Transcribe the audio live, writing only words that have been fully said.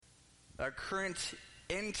our current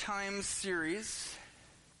End Times series.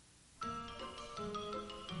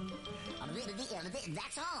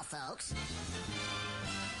 That's all, folks.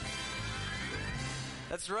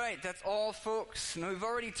 That's right, that's all, folks. Now, we've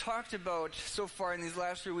already talked about, so far in these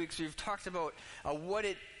last 3 weeks, we've talked about what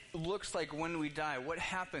it looks like when we die, what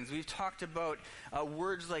happens. We've talked about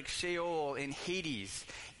words like Sheol and Hades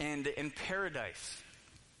and paradise.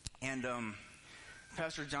 And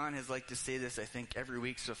Pastor John has liked to say this, I think, every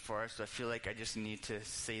week so far, so I feel like I just need to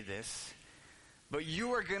say this. But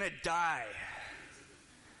you are going to die.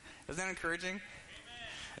 Isn't that encouraging?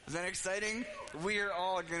 Is that exciting? We are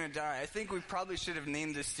all going to die. I think we probably should have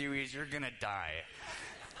named this series, You're Going to Die,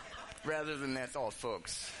 rather than That's All,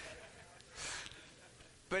 Folks.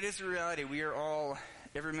 But it's a reality. We are all,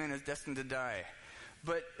 every man is destined to die.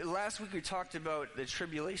 But last week we talked about the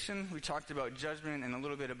tribulation, we talked about judgment, and a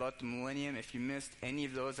little bit about the millennium. If you missed any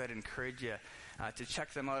of those, I'd encourage you to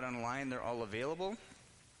check them out online. They're all available.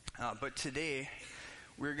 But today,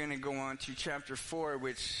 we're going to go on to chapter 4,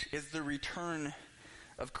 which is the return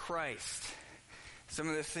of Christ. Some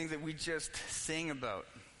of the things that we just sang about.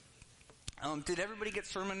 Did everybody get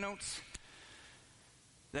sermon notes?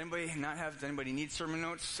 Does anybody not have? Does anybody need sermon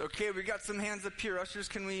notes? Okay, we got some hands up here. Ushers,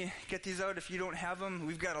 can we get these out if you don't have them?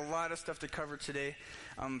 We've got a lot of stuff to cover today.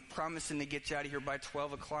 I'm promising to get you out of here by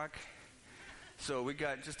 12 o'clock. So we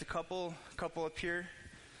got just a couple up here.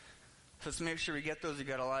 So let's make sure we get those. We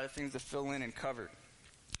got a lot of things to fill in and cover.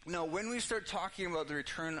 Now, when we start talking about the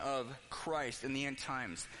return of Christ in the end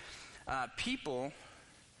times, people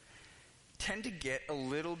tend to get a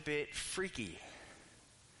little bit freaky.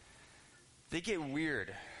 They get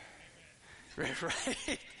weird. Right?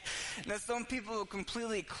 Now, some people will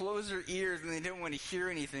completely close their ears and they don't want to hear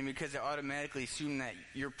anything because they automatically assume that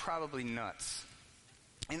you're probably nuts.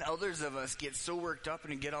 And others of us get so worked up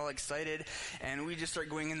and get all excited, and we just start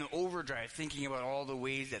going into overdrive, thinking about all the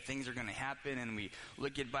ways that things are going to happen, and we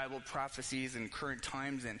look at Bible prophecies and current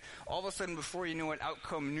times, and all of a sudden, before you know it, out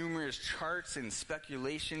come numerous charts and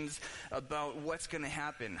speculations about what's going to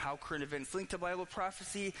happen, how current events link to Bible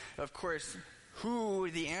prophecy, of course, who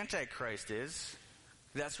the Antichrist is.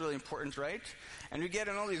 That's really important, right? And we get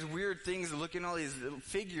in all these weird things, looking at all these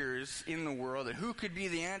figures in the world, and who could be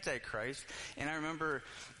the Antichrist? And I remember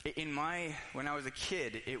when I was a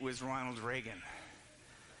kid, it was Ronald Reagan.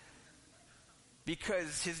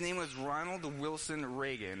 Because his name was Ronald Wilson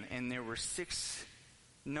Reagan, and there's 6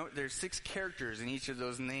 characters in each of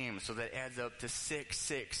those names, so that adds up to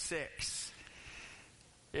 666.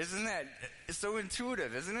 Isn't that so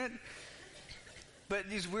intuitive, isn't it? But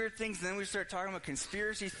these weird things, and then we start talking about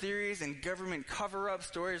conspiracy theories and government cover-up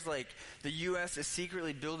stories like the U.S. is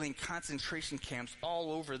secretly building concentration camps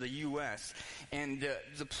all over the U.S. And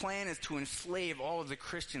the plan is to enslave all of the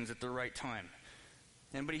Christians at the right time.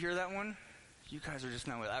 Anybody hear that one? You guys are just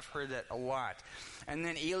not with it. I've heard that a lot. And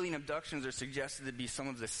then alien abductions are suggested to be some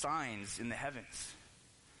of the signs in the heavens.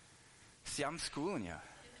 See, I'm schooling you.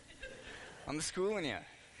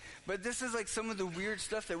 But this is like some of the weird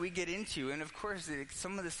stuff that we get into. And of course,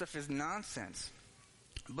 some of this stuff is nonsense.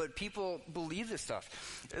 But people believe this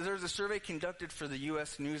stuff. There was a survey conducted for the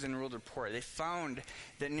U.S. News and World Report. They found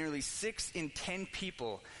that nearly 6 in 10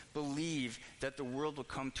 people believe that the world will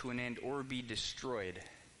come to an end or be destroyed.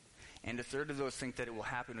 And a third of those think that it will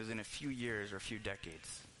happen within a few years or a few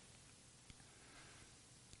decades.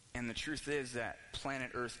 And the truth is that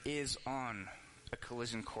planet Earth is on a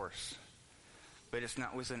collision course. But it's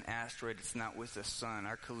not with an asteroid, it's not with the sun.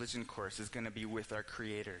 Our collision course is going to be with our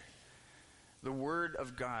Creator. The Word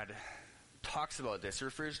of God talks about this. It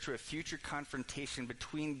refers to a future confrontation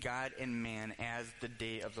between God and man as the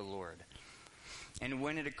day of the Lord. And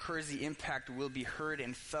when it occurs, the impact will be heard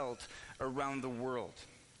and felt around the world.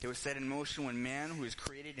 It was set in motion when man, who is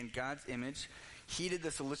created in God's image, heeded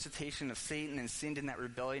the solicitation of Satan and sinned in that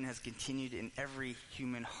rebellion, has continued in every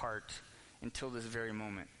human heart until this very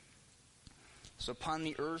moment. So upon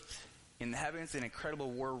the earth, in the heavens, an incredible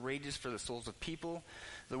war rages for the souls of people.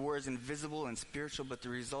 The war is invisible and spiritual, but the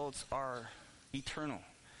results are eternal.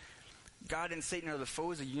 God and Satan are the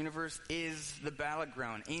foes. The universe is the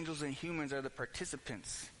battleground. Angels and humans are the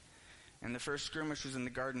participants. And the first skirmish was in the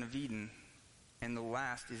Garden of Eden, and the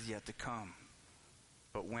last is yet to come.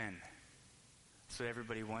 But when? That's what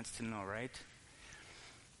everybody wants to know, right?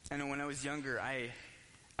 I know when I was younger, I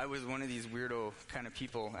was one of these weirdo kind of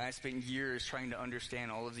people. I spent years trying to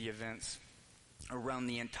understand all of the events around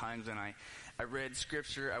the end times, and I read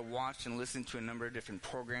scripture, I watched and listened to a number of different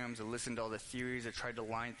programs, I listened to all the theories, I tried to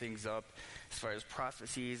line things up as far as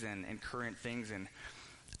prophecies and current things, and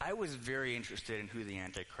I was very interested in who the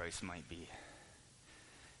Antichrist might be.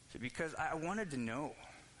 Because I wanted to know.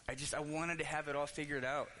 I wanted to have it all figured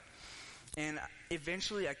out. And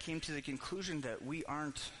eventually I came to the conclusion that we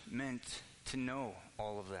aren't meant to know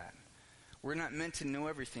all of that. We're not meant to know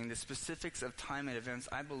everything. The specifics of time and events,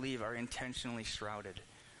 I believe, are intentionally shrouded.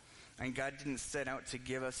 And God didn't set out to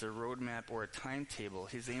give us a roadmap or a timetable.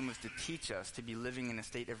 His aim was to teach us to be living in a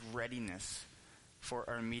state of readiness for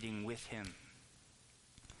our meeting with him.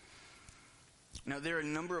 Now, there are a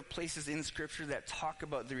number of places in Scripture that talk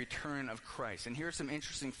about the return of Christ. And here are some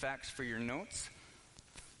interesting facts for your notes.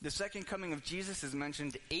 The second coming of Jesus is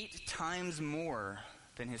mentioned 8 times more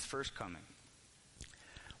than his first coming.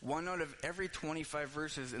 1 out of every 25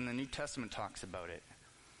 verses in the New Testament talks about it.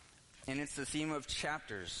 And it's the theme of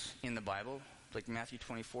chapters in the Bible, like Matthew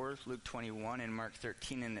 24, Luke 21, and Mark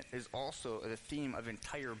 13. And it is also the theme of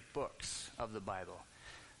entire books of the Bible,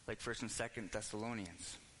 like 1st and 2nd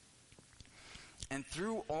Thessalonians. And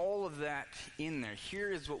through all of that in there,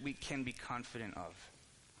 here is what we can be confident of.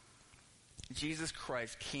 Jesus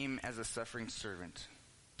Christ came as a suffering servant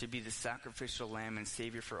to be the sacrificial lamb and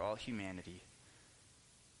savior for all humanity.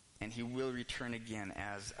 And he will return again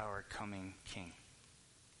as our coming king.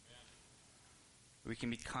 We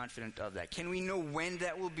can be confident of that. Can we know when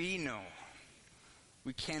that will be? No.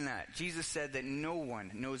 We cannot. Jesus said that no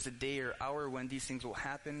one knows the day or hour when these things will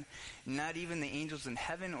happen, not even the angels in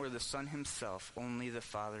heaven or the Son himself. Only the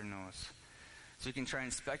Father knows. So we can try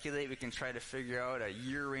and speculate. We can try to figure out a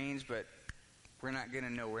year range, but we're not going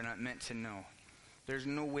to know. We're not meant to know. There's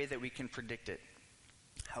no way that we can predict it.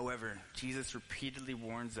 However, Jesus repeatedly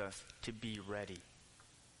warns us to be ready.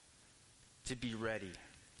 To be ready.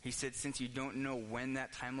 He said, since you don't know when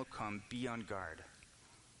that time will come, be on guard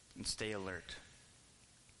and stay alert.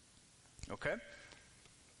 Okay?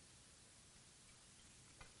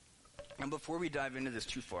 And before we dive into this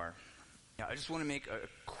too far, I just want to make a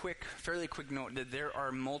fairly quick note that there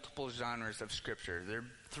are multiple genres of Scripture. There are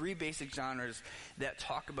 3 basic genres that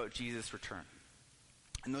talk about Jesus' return.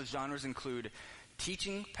 And those genres include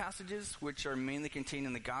teaching passages, which are mainly contained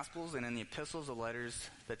in the Gospels and in the epistles, the letters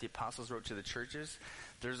that the apostles wrote to the churches.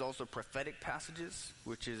 There's also prophetic passages,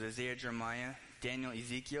 which is Isaiah, Jeremiah, Daniel,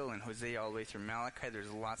 Ezekiel, and Hosea all the way through Malachi.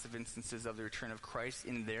 There's lots of instances of the return of Christ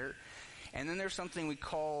in there. And then there's something we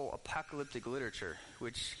call apocalyptic literature,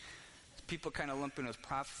 which people kind of lump in with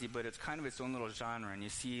prophecy, but it's kind of its own little genre. And you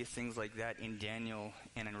see things like that in Daniel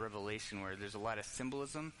and in Revelation, where there's a lot of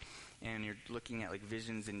symbolism, and you're looking at like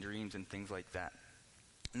visions and dreams and things like that.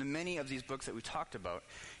 And many of these books that we talked about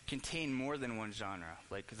contain more than one genre,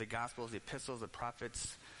 like the Gospels, the epistles, the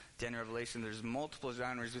prophets, Daniel, Revelation. There's multiple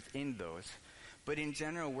genres within those. But in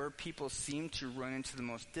general, where people seem to run into the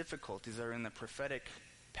most difficulties are in the prophetic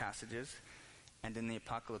passages and in the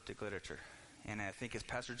apocalyptic literature. And I think as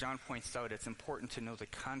Pastor John points out, it's important to know the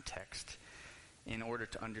context in order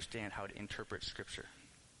to understand how to interpret Scripture.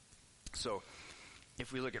 So,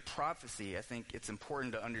 if we look at prophecy, I think it's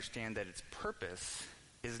important to understand that its purpose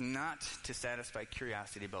is not to satisfy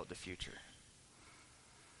curiosity about the future.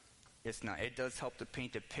 It's not. It does help to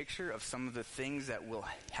paint a picture of some of the things that will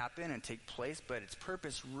happen and take place, but its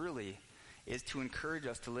purpose really is to encourage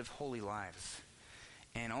us to live holy lives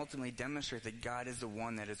and ultimately demonstrate that God is the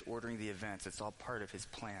one that is ordering the events. It's all part of his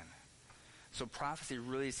plan. So prophecy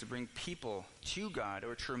really is to bring people to God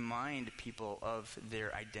or to remind people of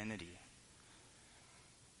their identity.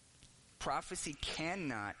 Prophecy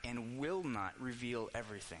cannot and will not reveal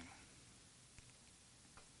everything.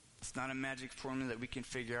 It's not a magic formula that we can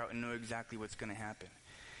figure out and know exactly what's going to happen.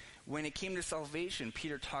 When it came to salvation,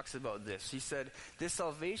 Peter talks about this. He said, this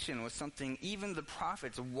salvation was something even the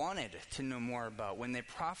prophets wanted to know more about when they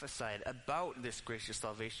prophesied about this gracious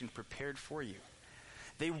salvation prepared for you.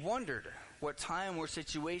 They wondered what time or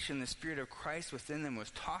situation the Spirit of Christ within them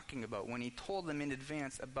was talking about when he told them in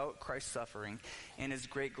advance about Christ's suffering and his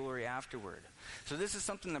great glory afterward. So this is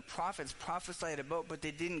something the prophets prophesied about, but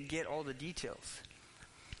they didn't get all the details.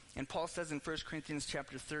 And Paul says in 1 Corinthians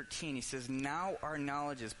chapter 13, he says, now our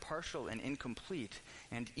knowledge is partial and incomplete,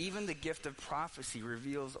 and even the gift of prophecy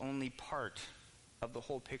reveals only part of the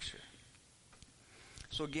whole picture.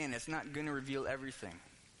 So again, it's not going to reveal everything.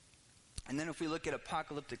 And then if we look at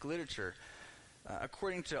apocalyptic literature,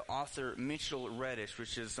 according to author Mitchell Reddish,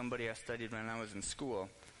 which is somebody I studied when I was in school,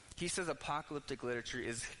 he says apocalyptic literature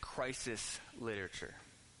is crisis literature.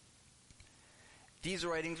 These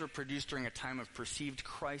writings were produced during a time of perceived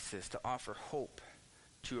crisis to offer hope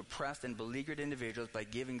to oppressed and beleaguered individuals by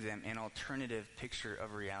giving them an alternative picture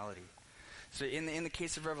of reality. So in the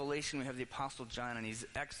case of Revelation, we have the Apostle John, and he's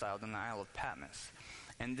exiled in the Isle of Patmos.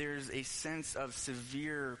 And there's a sense of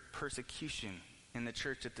severe persecution in the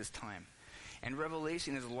church at this time. And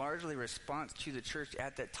Revelation is largely a response to the church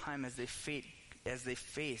at that time as they as they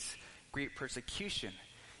face great persecution.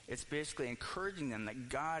 It's basically encouraging them that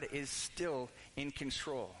God is still in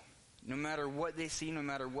control. No matter what they see, no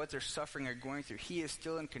matter what they're suffering or going through, he is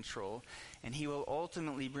still in control, and he will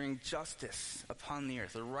ultimately bring justice upon the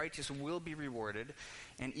earth. The righteous will be rewarded,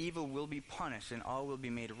 and evil will be punished, and all will be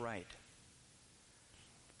made right.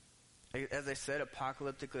 As I said,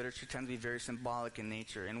 apocalyptic literature tends to be very symbolic in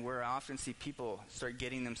nature, and where I often see people start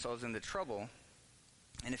getting themselves into trouble,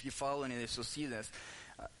 and if you follow any of this, you'll see this,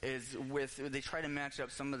 they try to match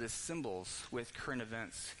up some of the symbols with current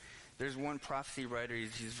events. There's one prophecy writer,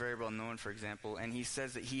 he's very well known, for example, and he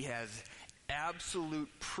says that he has absolute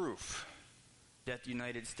proof that the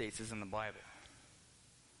United States is in the Bible.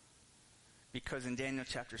 Because in Daniel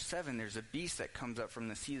chapter 7, there's a beast that comes up from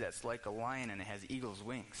the sea that's like a lion and it has eagle's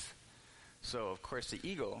wings. So, of course, the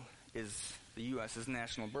eagle is the U.S.'s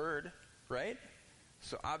national bird, right?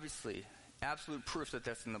 So, obviously, absolute proof that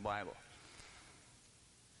that's in the Bible.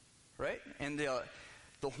 Right? And the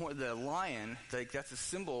lion, that's a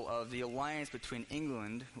symbol of the alliance between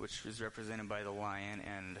England, which is represented by the lion,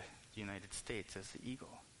 and the United States as the eagle.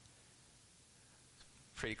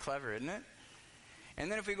 Pretty clever, isn't it?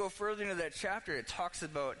 And then if we go further into that chapter, it talks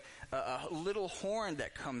about a little horn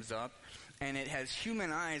that comes up, and it has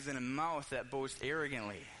human eyes and a mouth that boasts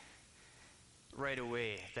arrogantly. Right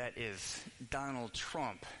away, that is Donald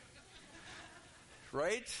Trump.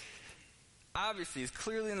 Right? Obviously, it's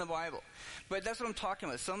clearly in the Bible. But that's what I'm talking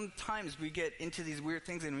about. Sometimes we get into these weird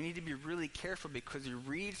things, and we need to be really careful because you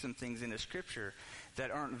read some things into Scripture that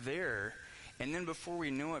aren't there, and then before we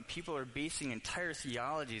know it, people are basing entire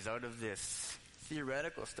theologies out of this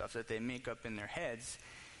theoretical stuff that they make up in their heads,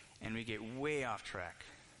 and we get way off track.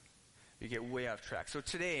 So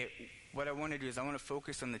today, what I want to do is I want to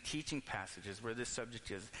focus on the teaching passages where this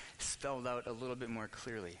subject is spelled out a little bit more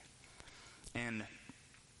clearly. And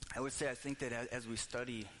I would say I think that as we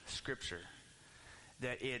study Scripture,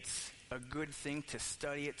 that it's a good thing to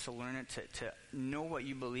study it, to learn it, to know what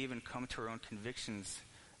you believe and come to our own convictions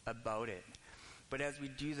about it. But as we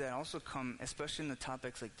do that, also come, especially in the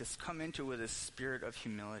topics like this, come into it with a spirit of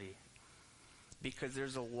humility. Because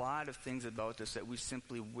there's a lot of things about this that we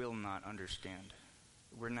simply will not understand.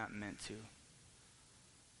 We're not meant to.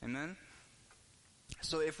 Amen?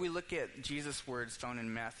 So if we look at Jesus' words found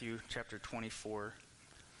in Matthew chapter 24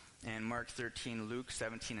 and Mark 13, Luke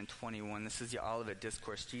 17 and 21, this is the Olivet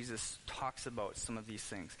Discourse. Jesus talks about some of these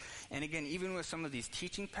things. And again, even with some of these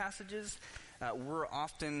teaching passages, we're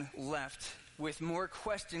often left with more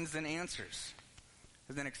questions than answers.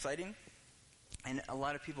 Isn't that exciting? And a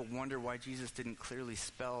lot of people wonder why Jesus didn't clearly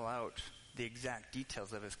spell out the exact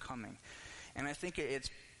details of his coming. And I think it's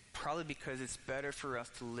probably because it's better for us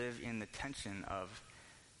to live in the tension of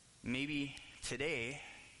maybe today,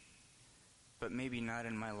 but maybe not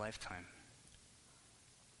in my lifetime.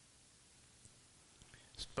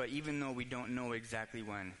 But even though we don't know exactly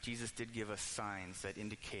when, Jesus did give us signs that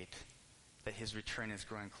indicate that his return is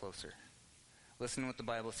growing closer. Listen to what the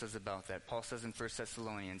Bible says about that. Paul says in 1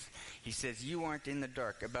 Thessalonians, he says, "You aren't in the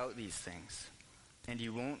dark about these things, and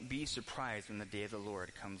you won't be surprised when the day of the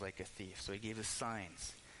Lord comes like a thief." So he gave us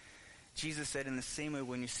signs. Jesus said in the same way,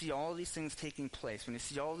 when you see all these things taking place, when you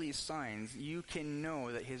see all these signs, you can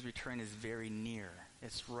know that his return is very near.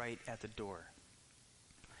 It's right at the door.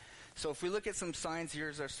 So if we look at some signs,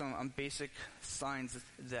 here's are some basic signs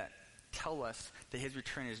that tell us that his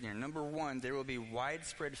return is near. Number one, there will be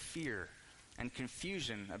widespread fear and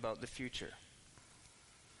confusion about the future.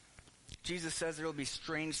 Jesus says there will be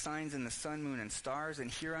strange signs in the sun, moon, and stars,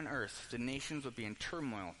 and here on earth the nations will be in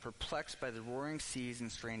turmoil, perplexed by the roaring seas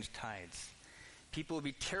and strange tides. People will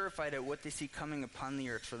be terrified at what they see coming upon the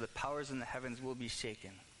earth, for the powers in the heavens will be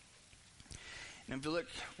shaken. And if you look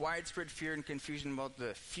widespread fear and confusion about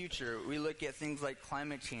the future, we look at things like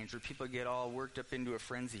climate change, where people get all worked up into a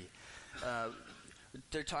frenzy.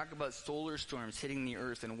 They're talking about solar storms hitting the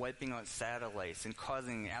earth and wiping out satellites and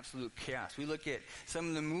causing absolute chaos. We look at some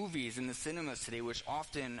of the movies in the cinemas today, which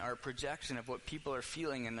often are a projection of what people are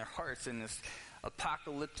feeling in their hearts in this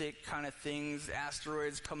apocalyptic kind of things,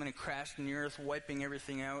 asteroids coming and crashing the earth, wiping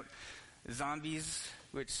everything out, zombies,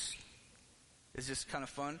 which is just kind of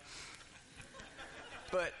fun.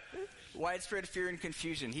 But widespread fear and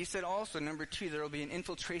confusion. He said also, number two, there will be an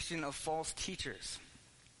infiltration of false teachers.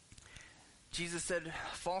 Jesus said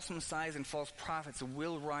false messiahs and false prophets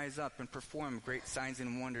will rise up and perform great signs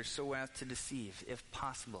and wonders so as to deceive, if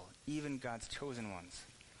possible, even God's chosen ones.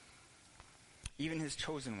 Even his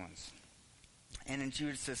chosen ones. And in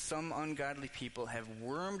Jude it says, some ungodly people have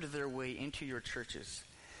wormed their way into your churches,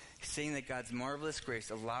 saying that God's marvelous grace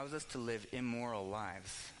allows us to live immoral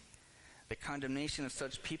lives. The condemnation of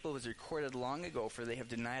such people was recorded long ago, for they have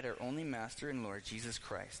denied our only Master and Lord, Jesus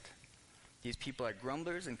Christ. These people are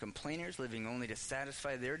grumblers and complainers, living only to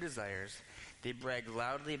satisfy their desires. They brag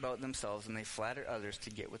loudly about themselves, and they flatter others to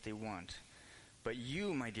get what they want. But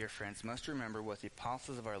you, my dear friends, must remember what the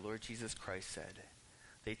apostles of our Lord Jesus Christ said.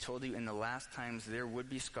 They told you in the last times there would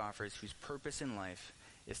be scoffers whose purpose in life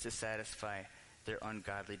is to satisfy their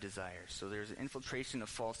ungodly desires. So there's an infiltration of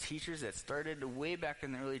false teachers that started way back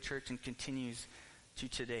in the early church and continues to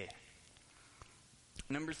today.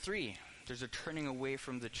 Number 3, there's a turning away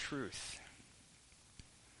from the truth.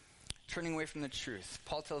 Turning away from the truth.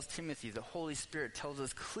 Paul tells Timothy, the Holy Spirit tells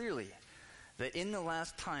us clearly that in the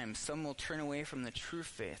last time some will turn away from the true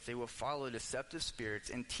faith. They will follow deceptive spirits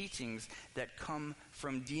and teachings that come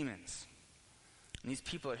from demons. And these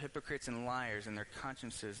people are hypocrites and liars, and their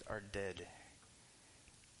consciences are dead.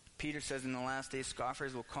 Peter says in the last days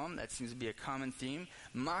scoffers will come. That seems to be a common theme.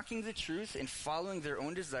 Mocking the truth and following their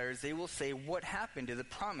own desires, they will say, what happened to the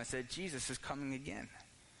promise that Jesus is coming again?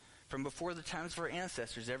 From before the times of our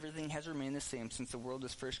ancestors, everything has remained the same since the world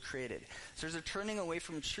was first created. So there's a turning away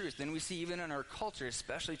from truth. Then we see even in our culture,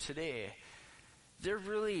 especially today, there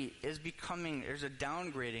really is there's a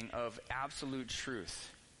downgrading of absolute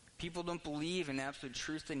truth. People don't believe in absolute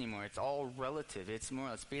truth anymore. It's all relative. It's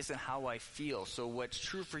based on how I feel. So what's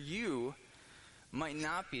true for you might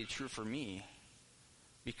not be true for me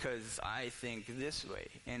because I think this way.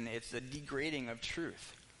 And it's a degrading of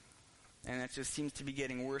truth. And that just seems to be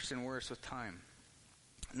getting worse and worse with time.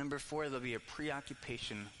 Number 4, there'll be a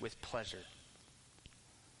preoccupation with pleasure.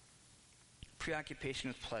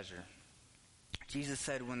 Preoccupation with pleasure. Jesus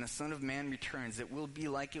said, when the Son of Man returns, it will be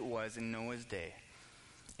like it was in Noah's day.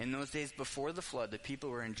 In those days before the flood, the people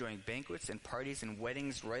were enjoying banquets and parties and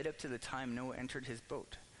weddings right up to the time Noah entered his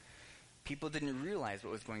boat. People didn't realize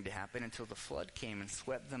what was going to happen until the flood came and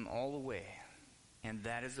swept them all away. And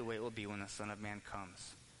that is the way it will be when the Son of Man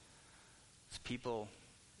comes. It's people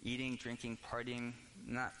eating, drinking, partying,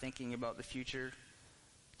 not thinking about the future.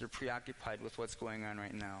 They're preoccupied with what's going on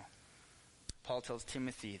right now. Paul tells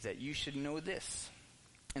Timothy that you should know this.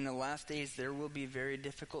 In the last days there will be very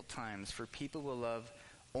difficult times, for people will love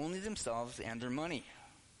only themselves and their money.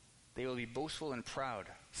 They will be boastful and proud,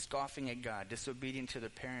 scoffing at God, disobedient to their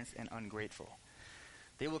parents, and ungrateful.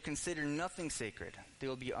 They will consider nothing sacred. They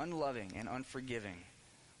will be unloving and unforgiving.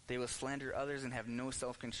 They will slander others and have no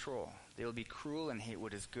self-control. They will be cruel and hate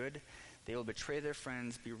what is good. They will betray their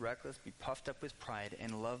friends, be reckless, be puffed up with pride,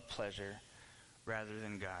 and love pleasure rather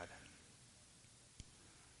than God.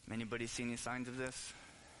 Anybody see any signs of this?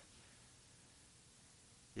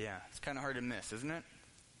 Yeah, it's kind of hard to miss, isn't it?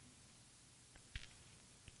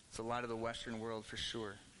 It's a lot of the Western world for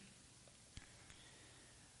sure.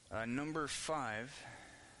 Number 5,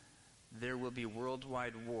 there will be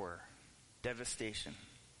worldwide war, devastation,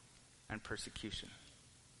 and persecution.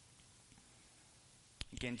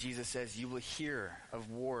 Again, Jesus says, you will hear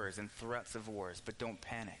of wars and threats of wars, but don't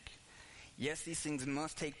panic. Yes, these things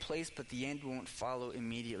must take place, but the end won't follow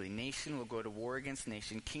immediately. Nation will go to war against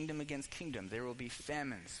nation, kingdom against kingdom. There will be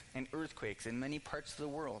famines and earthquakes in many parts of the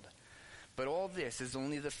world. But all this is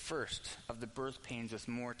only the first of the birth pains with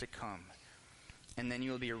more to come. And then you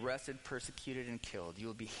will be arrested, persecuted, and killed. You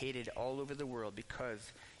will be hated all over the world because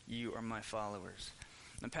you are my followers.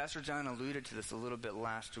 And Pastor John alluded to this a little bit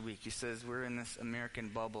last week. He says we're in this American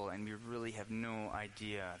bubble and we really have no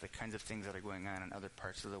idea the kinds of things that are going on in other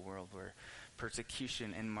parts of the world where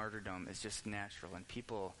persecution and martyrdom is just natural. And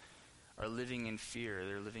people are living in fear.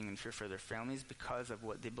 They're living in fear for their families because of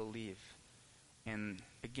what they believe. And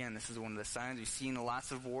again, this is one of the signs. We've seen lots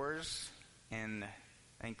of wars, and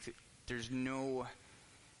I think there's no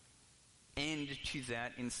end to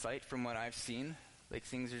that in sight from what I've seen. Like,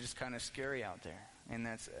 things are just kind of scary out there. And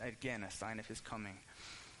that's, again, a sign of his coming.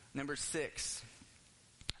 Number 6,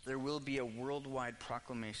 there will be a worldwide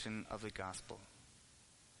proclamation of the gospel.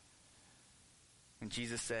 And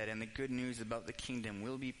Jesus said, and the good news about the kingdom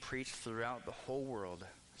will be preached throughout the whole world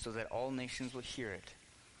so that all nations will hear it.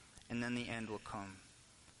 And then the end will come.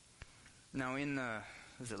 Now, in the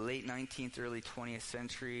late 19th, early 20th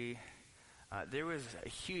century, there was a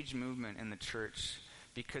huge movement in the church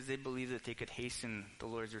because they believed that they could hasten the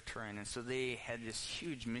Lord's return. And so they had this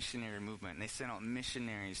huge missionary movement. And they sent out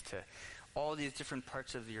missionaries to all these different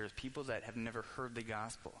parts of the earth, people that have never heard the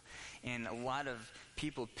gospel. And a lot of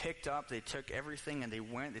people picked up, they took everything and they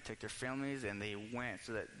went, they took their families and they went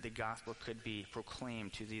so that the gospel could be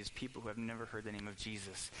proclaimed to these people who have never heard the name of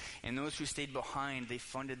Jesus. And those who stayed behind, they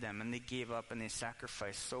funded them and they gave up and they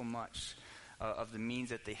sacrificed so much of the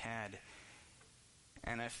means that they had.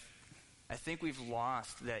 And I think we've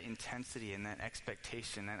lost that intensity and that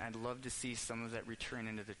expectation, and I'd love to see some of that return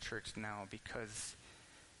into the church now, because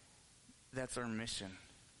that's our mission.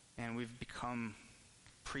 And we've become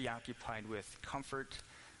preoccupied with comfort,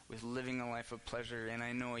 with living a life of pleasure. And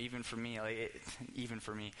I know even for me,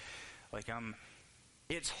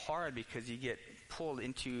 it's hard because you get pulled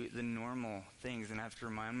into the normal things, and I have to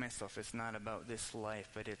remind myself it's not about this life,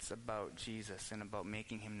 but it's about Jesus and about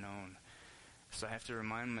making him known. So I have to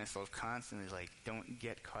remind myself constantly, don't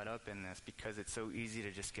get caught up in this, because it's so easy to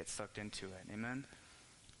just get sucked into it. Amen?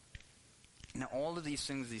 Now, all of these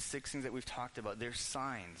things, these 6 things that we've talked about, they're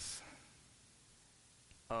signs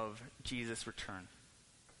of Jesus' return.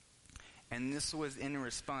 And this was in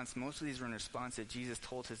response, most of these were in response that Jesus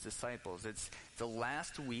told his disciples. It's the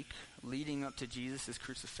last week leading up to Jesus'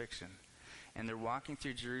 crucifixion. And they're walking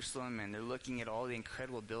through Jerusalem, and they're looking at all the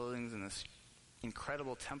incredible buildings and this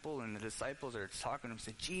incredible temple, and the disciples are talking to him,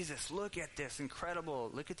 saying, Jesus, look at this, incredible,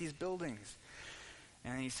 look at these buildings.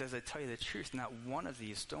 And then he says, I tell you the truth, not one of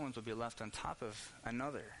these stones will be left on top of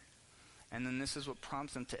another. And then this is what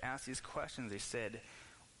prompts them to ask these questions. They said,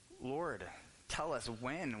 Lord, tell us,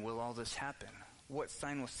 when will all this happen? What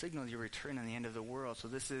sign will signal your return and the end of the world? So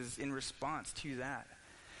this is in response to that.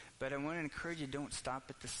 But I want to encourage you, don't stop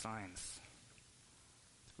at the signs.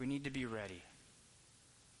 We need to be ready.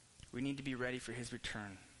 We need to be ready for his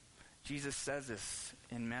return. Jesus says this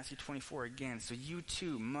in Matthew 24 again. So you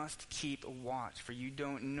too must keep a watch, for you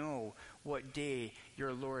don't know what day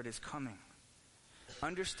your Lord is coming.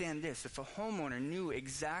 Understand this, if a homeowner knew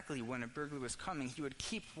exactly when a burglar was coming, he would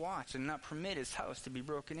keep watch and not permit his house to be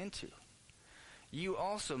broken into. You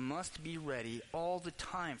also must be ready all the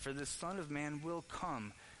time, for the Son of Man will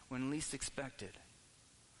come when least expected.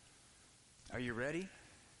 Are you ready?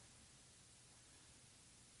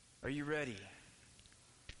 Are you ready?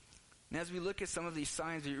 And as we look at some of these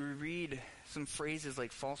signs, we read some phrases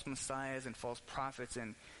like false messiahs and false prophets,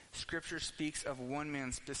 and Scripture speaks of one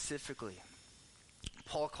man specifically.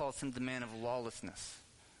 Paul calls him the man of lawlessness,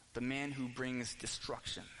 the man who brings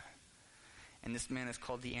destruction. And this man is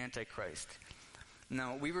called the Antichrist.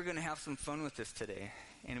 Now, we were going to have some fun with this today,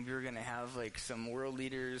 and we were going to have some world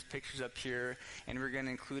leaders, pictures up here, and we're going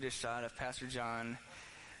to include a shot of Pastor John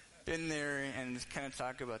in there and just kind of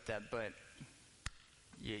talk about that. But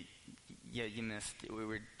you missed.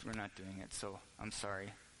 We're not doing it, so I'm sorry.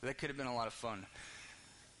 That could have been a lot of fun.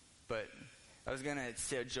 But I was going to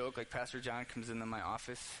say a joke, Pastor John comes into my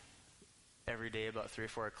office every day about 3 or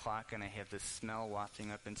 4 o'clock, and I have this smell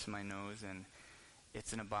wafting up into my nose, and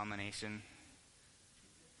it's an abomination.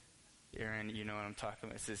 Aaron, you know what I'm talking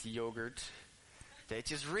about. It's this yogurt that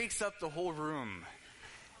just reeks up the whole room.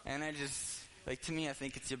 And I just, to me, I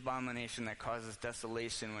think it's the abomination that causes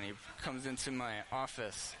desolation when he comes into my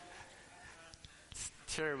office. It's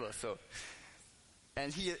terrible.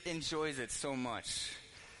 And he enjoys it so much.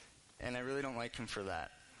 And I really don't like him for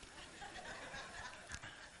that.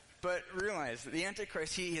 But realize, the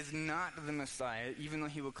Antichrist, he is not the Messiah, even though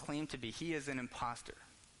he will claim to be. He is an imposter.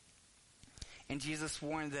 And Jesus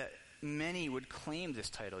warned that many would claim this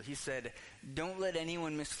title. He said, don't let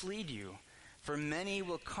anyone mislead you, for many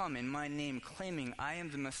will come in my name claiming I am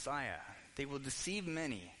the Messiah. They will deceive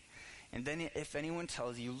many. And then if anyone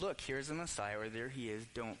tells you, look, here's the Messiah, or there he is,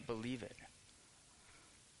 don't believe it.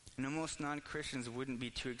 Now, most non-Christians wouldn't be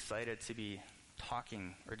too excited to be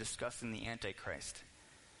talking or discussing the Antichrist.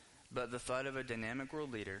 But the thought of a dynamic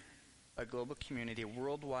world leader, a global community, a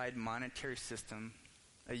worldwide monetary system,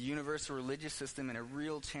 a universal religious system, and a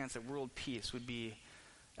real chance at world peace would be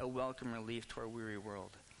a welcome relief to our weary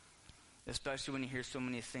world. Especially when you hear so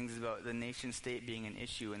many things about the nation state being an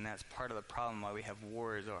issue, and that's part of the problem why we have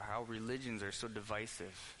wars, or how religions are so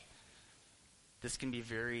divisive. This can be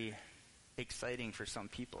very exciting for some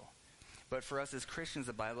people. But for us as Christians,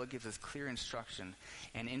 the Bible gives us clear instruction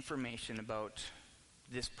and information about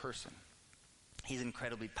this person. He's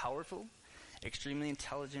incredibly powerful, extremely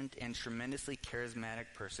intelligent, and tremendously charismatic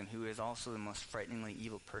person who is also the most frighteningly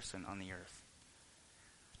evil person on the earth.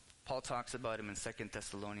 Paul talks about him in 2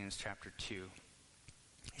 Thessalonians chapter 2.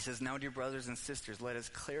 He says, now, dear brothers and sisters, let us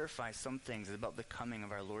clarify some things about the coming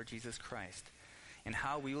of our Lord Jesus Christ and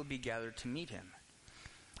how we will be gathered to meet him.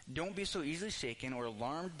 Don't be so easily shaken or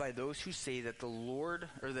alarmed by those who say that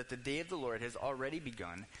the day of the Lord has already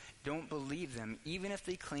begun. Don't believe them, even if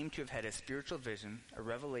they claim to have had a spiritual vision, a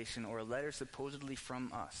revelation, or a letter supposedly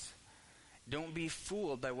from us. Don't be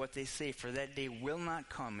fooled by what they say, for that day will not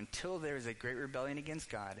come until there is a great rebellion against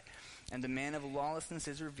God, and the man of lawlessness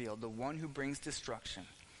is revealed, the one who brings destruction.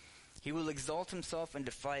 He will exalt himself and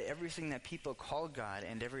defy everything that people call God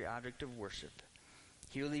and every object of worship.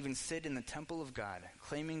 He will even sit in the temple of God,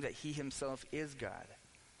 claiming that he himself is God.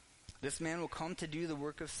 This man will come to do the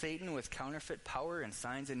work of Satan with counterfeit power and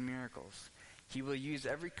signs and miracles. He will use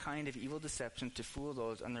every kind of evil deception to fool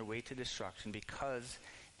those on their way to destruction because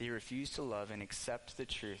they refuse to love and accept the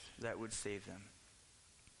truth that would save them.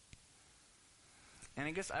 And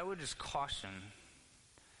I guess I would just caution,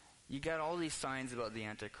 you got all these signs about the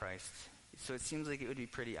Antichrist, so it seems like it would be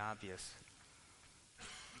pretty obvious.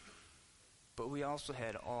 But we also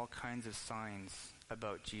had all kinds of signs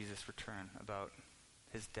about Jesus' return, about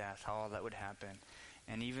his death, how all that would happen.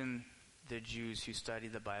 And even the Jews who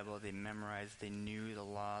studied the Bible, they memorized, they knew the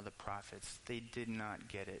law, the prophets. They did not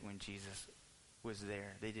get it when Jesus was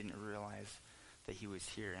there. They didn't realize that he was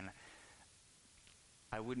here. And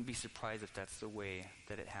I wouldn't be surprised if that's the way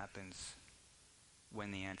that it happens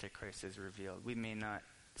when the Antichrist is revealed. We may not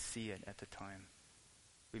see it at the time.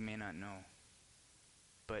 We may not know.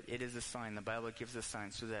 But it is a sign. The Bible gives a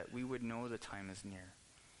sign so that we would know the time is near.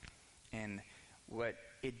 And what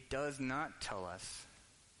it does not tell us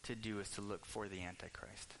to do is to look for the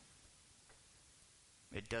Antichrist.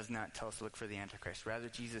 It does not tell us to look for the Antichrist. Rather,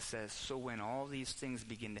 Jesus says, so when all these things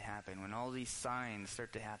begin to happen, when all these signs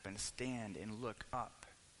start to happen, stand and look up,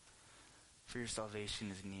 for your salvation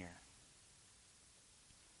is near.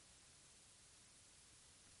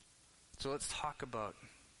 So let's talk about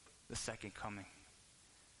the second coming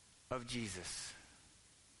of Jesus.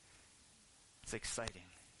 It's exciting.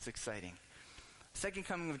 It's exciting. Second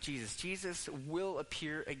coming of Jesus. Jesus will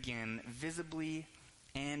appear again visibly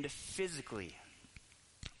and physically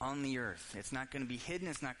on the earth. It's not going to be hidden.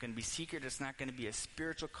 It's not going to be secret. It's not going to be a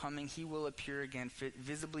spiritual coming. He will appear again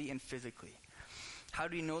visibly and physically. How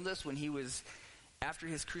do you know this? When he was, after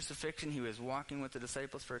his crucifixion, he was walking with the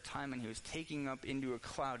disciples for a time, and he was taken up into a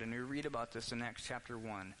cloud. And we read about this in Acts chapter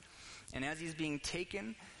 1. And as he's being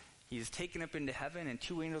taken, he's taken up into heaven, and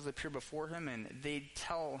two angels appear before him, and they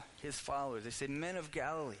tell his followers, they said, men of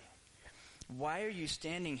Galilee, why are you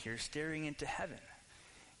standing here staring into heaven?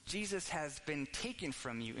 Jesus has been taken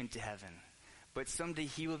from you into heaven, but someday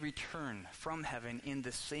he will return from heaven in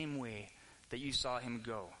the same way that you saw him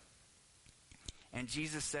go. And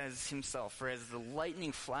Jesus says himself, for as the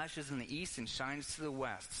lightning flashes in the east and shines to the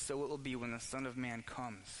west, so it will be when the Son of Man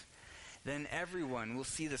comes. Then everyone will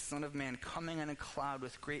see the Son of Man coming on a cloud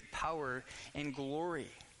with great power and glory.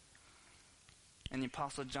 And the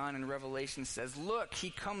Apostle John in Revelation says, look, he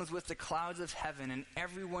comes with the clouds of heaven, and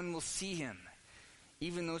everyone will see him,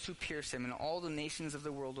 even those who pierce him, and all the nations of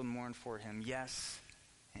the world will mourn for him. Yes,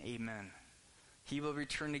 and amen. He will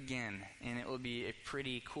return again, and it will be a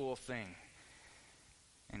pretty cool thing.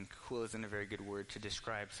 And cool isn't a very good word to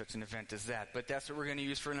describe such an event as that, but that's what we're going to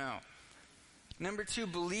use for now. Number 2,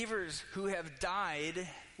 believers who have died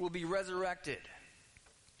will be resurrected.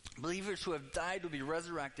 Believers who have died will be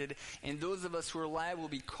resurrected, and those of us who are alive will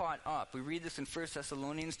be caught up. We read this in 1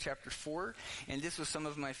 Thessalonians chapter 4, and this was some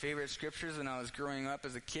of my favorite scriptures when I was growing up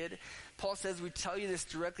as a kid. Paul says, we tell you this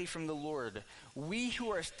directly from the Lord. We who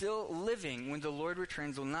are still living when the Lord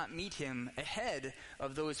returns will not meet him ahead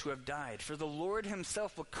of those who have died. For the Lord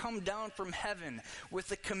himself will come down from heaven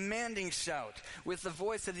with a commanding shout, with the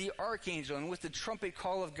voice of the archangel, and with the trumpet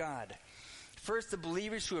call of God. First, the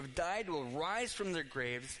believers who have died will rise from their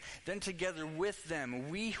graves. Then together with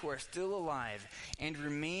them, we who are still alive and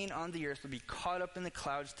remain on the earth will be caught up in the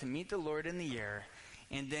clouds to meet the Lord in the air.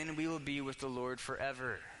 And then we will be with the Lord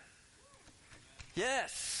forever.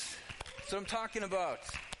 Yes! That's what I'm talking about.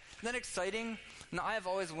 Isn't that exciting? Now, I have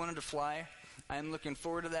always wanted to fly. I'm looking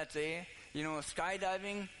forward to that day. You know,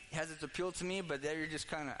 skydiving has its appeal to me, but there you're just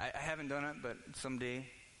kind of, I haven't done it, but someday,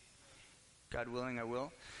 God willing, I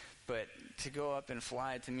will. But to go up and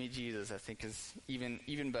fly to meet Jesus, I think is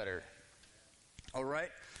even better. All right?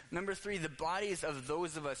 Number 3, the bodies of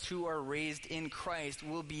those of us who are raised in Christ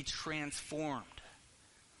will be transformed.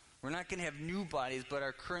 We're not going to have new bodies, but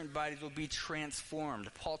our current bodies will be transformed.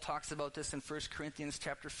 Paul talks about this in 1 Corinthians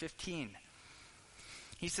chapter 15.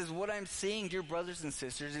 He says, what I'm saying, dear brothers and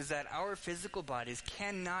sisters, is that our physical bodies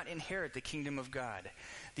cannot inherit the kingdom of God.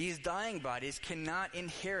 These dying bodies cannot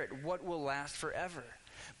inherit what will last forever.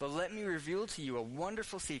 But let me reveal to you a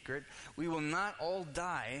wonderful secret. We will not all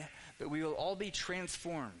die, but we will all be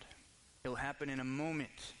transformed. It will happen in a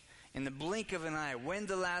moment, in the blink of an eye, when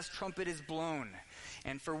the last trumpet is blown.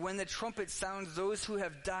 And for when the trumpet sounds, those who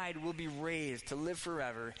have died will be raised to live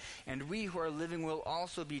forever, and we who are living will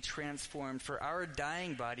also be transformed. For our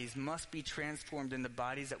dying bodies must be transformed into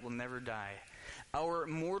bodies that will never die. Our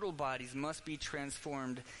mortal bodies must be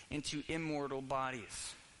transformed into immortal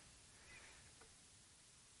bodies.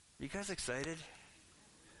 You guys excited?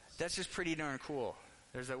 That's just pretty darn cool.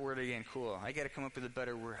 There's that word again, cool. I got to come up with a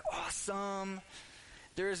better word. Awesome.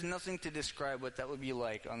 There is nothing to describe what that would be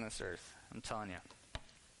like on this earth. I'm telling you.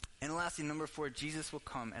 And lastly, number 4, Jesus will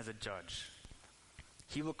come as a judge.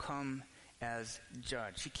 He will come as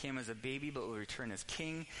judge. He came as a baby, but will return as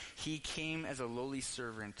king. He came as a lowly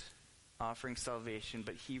servant, offering salvation,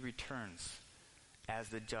 but he returns as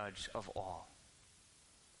the judge of all.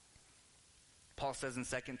 Paul says in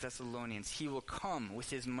 2 Thessalonians, he will come with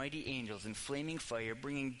his mighty angels in flaming fire,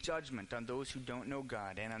 bringing judgment on those who don't know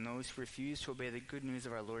God and on those who refuse to obey the good news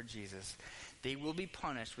of our Lord Jesus. They will be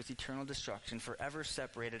punished with eternal destruction, forever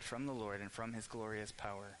separated from the Lord and from his glorious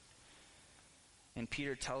power. And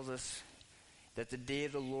Peter tells us that the day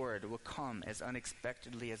of the Lord will come as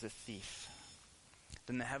unexpectedly as a thief.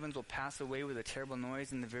 Then the heavens will pass away with a terrible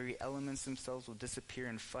noise, and the very elements themselves will disappear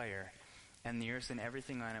in fire, and the earth and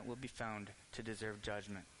everything on it will be found to deserve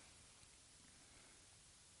judgment.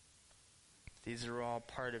 These are all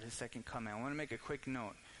part of his second coming. I want to make a quick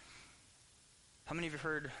note. How many of you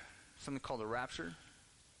heard something called a rapture?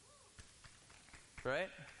 Right?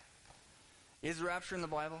 Is the rapture in the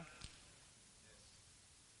Bible?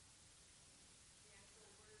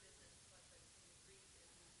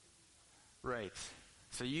 Right.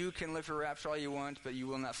 So you can look for rapture all you want, but you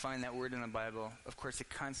will not find that word in the Bible. Of course, the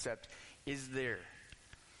concept is there.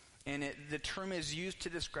 And the term is used to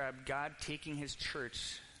describe God taking his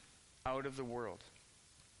church out of the world.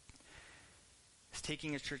 He's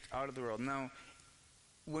taking his church out of the world. Now,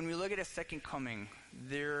 when we look at a second coming,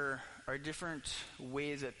 there are different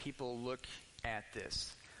ways that people look at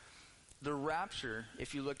this. The rapture,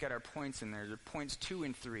 if you look at our points in there are points 2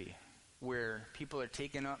 and 3, where people are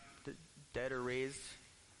taken up, the dead are raised,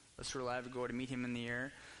 us are alive to go to meet him in the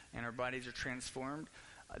air, and our bodies are transformed.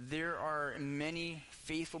 There are many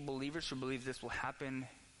faithful believers who believe this will happen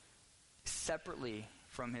separately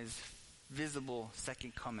from his visible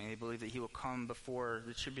second coming. They believe that he will come before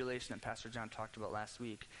the tribulation that Pastor John talked about last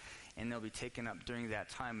week, and they'll be taken up during that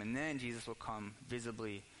time, and then Jesus will come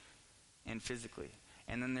visibly and physically.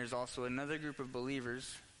 And then there's also another group of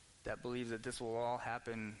believers that believe that this will all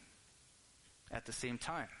happen at the same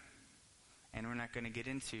time. And we're not going to get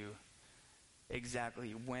into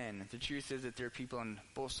exactly when. The truth is that there are people on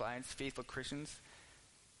both sides, faithful Christians,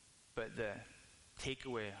 but the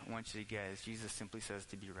takeaway I want you to get is Jesus simply says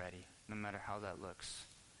to be ready, no matter how that looks.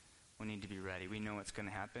 We need to be ready. We know what's going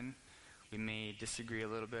to happen. We may disagree a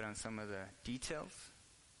little bit on some of the details,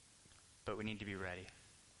 but we need to be ready.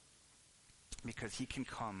 Because he can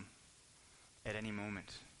come at any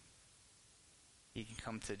moment. He can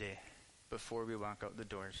come today, before we walk out the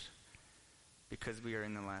doors, because we are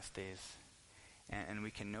in the last days. And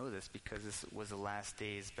we can know this because this was the last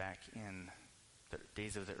days back in the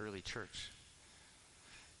days of the early church.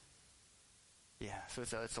 Yeah, so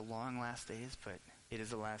it's a long last days, but it is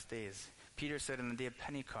the last days. Peter said in the day of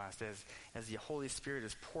Pentecost, as the Holy Spirit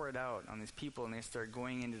is poured out on these people and they start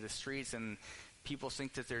going into the streets and people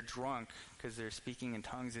think that they're drunk because they're speaking in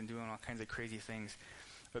tongues and doing all kinds of crazy things.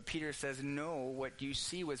 But Peter says, no, what you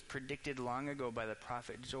see was predicted long ago by the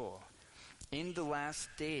prophet Joel. In the last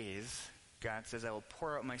days, God says, I will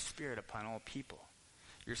pour out my spirit upon all people.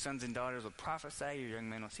 Your sons and daughters will prophesy, your young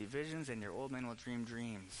men will see visions, and your old men will dream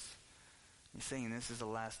dreams. He's saying this is the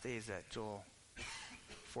last days that Joel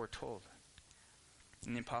foretold.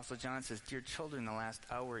 And the Apostle John says, dear children, the last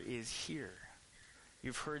hour is here.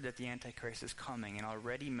 You've heard that the Antichrist is coming, and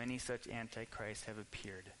already many such Antichrists have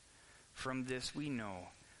appeared. From this we know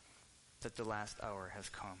that the last hour has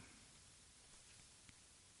come.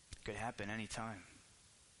 It could happen any time.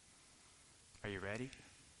 Are you ready?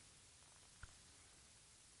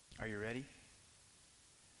 Are you ready?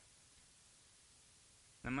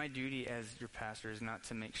 Now, my duty as your pastor is not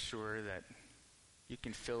to make sure that you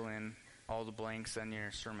can fill in all the blanks on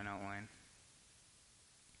your sermon outline.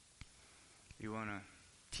 You want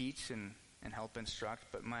to teach and help instruct,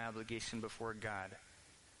 but my obligation before God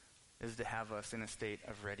is to have us in a state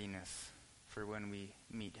of readiness for when we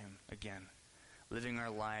meet him again, living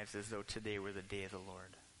our lives as though today were the day of the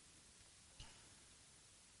Lord.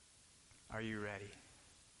 Are you ready?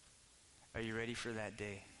 Are you ready for that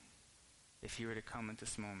day if he were to come at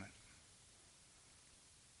this moment?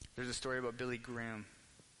 There's a story about Billy Graham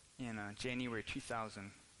in January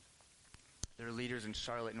 2000. There were leaders in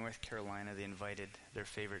Charlotte, North Carolina. They invited their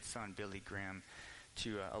favorite son, Billy Graham,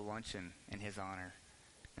 to a luncheon in his honor.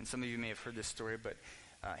 And some of you may have heard this story, but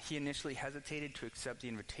he initially hesitated to accept the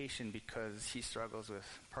invitation because he struggles with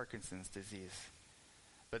Parkinson's disease.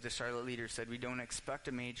 But the Charlotte leaders said, we don't expect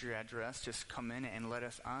a major address, just come in and let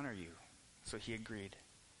us honor you. So he agreed.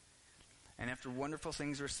 And after wonderful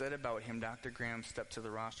things were said about him, Dr. Graham stepped to the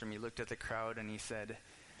rostrum. He looked at the crowd and he said,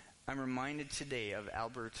 "I'm reminded today of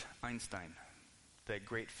Albert Einstein, the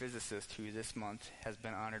great physicist who this month has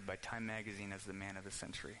been honored by Time magazine as the man of the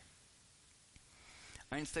century.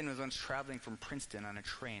 Einstein was once traveling from Princeton on a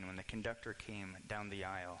train when the conductor came down the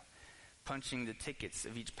aisle, punching the tickets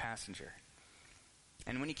of each passenger.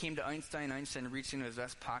 And when he came to Einstein, Einstein reached into his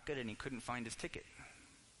vest pocket and he couldn't find his ticket.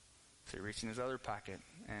 So he reached in his other pocket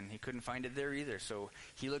and he couldn't find it there either. So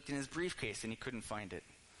he looked in his briefcase and he couldn't find it.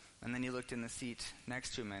 And then he looked in the seat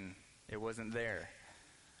next to him and it wasn't there.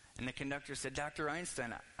 And the conductor said, "Dr.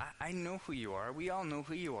 Einstein, I know who you are. We all know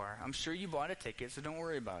who you are. I'm sure you bought a ticket, so don't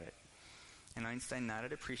worry about it." And Einstein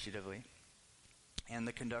nodded appreciatively. And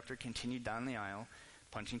the conductor continued down the aisle,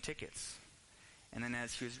 punching tickets. And then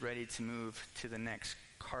as he was ready to move to the next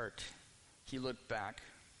cart, he looked back,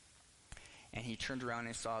 and he turned around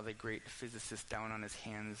and saw the great physicist down on his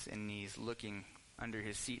hands and knees looking under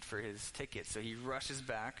his seat for his ticket. So he rushes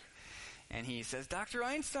back, and he says, Dr.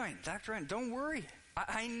 Einstein, don't worry.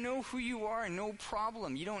 I know who you are, no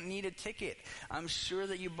problem. You don't need a ticket. I'm sure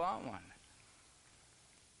that you bought one.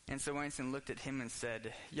 And so Einstein looked at him and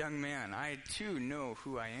said, "Young man, I too know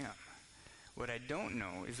who I am. What I don't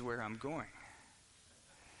know is where I'm going."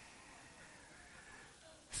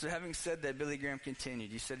 So having said that, Billy Graham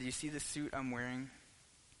continued. He said, "You see the suit I'm wearing?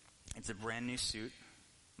 It's a brand new suit.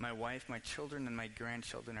 My wife, my children, and my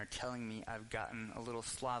grandchildren are telling me I've gotten a little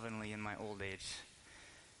slovenly in my old age.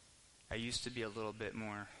 I used to be a little bit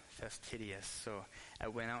more fastidious, so I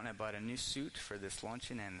went out and I bought a new suit for this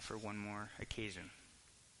luncheon and for one more occasion."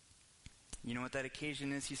 You know what that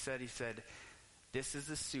occasion is, he said? He said, "This is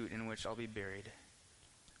the suit in which I'll be buried.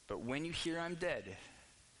 But when you hear I'm dead,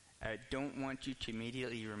 I don't want you to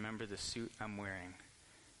immediately remember the suit I'm wearing.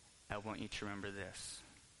 I want you to remember this.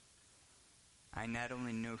 I not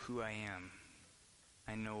only know who I am,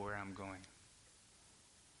 I know where I'm going."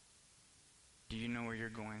 Do you know where you're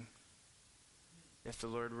going? If the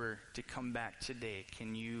Lord were to come back today,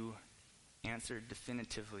 can you answer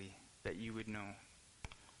definitively that you would know?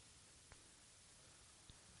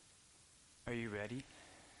 Are you ready?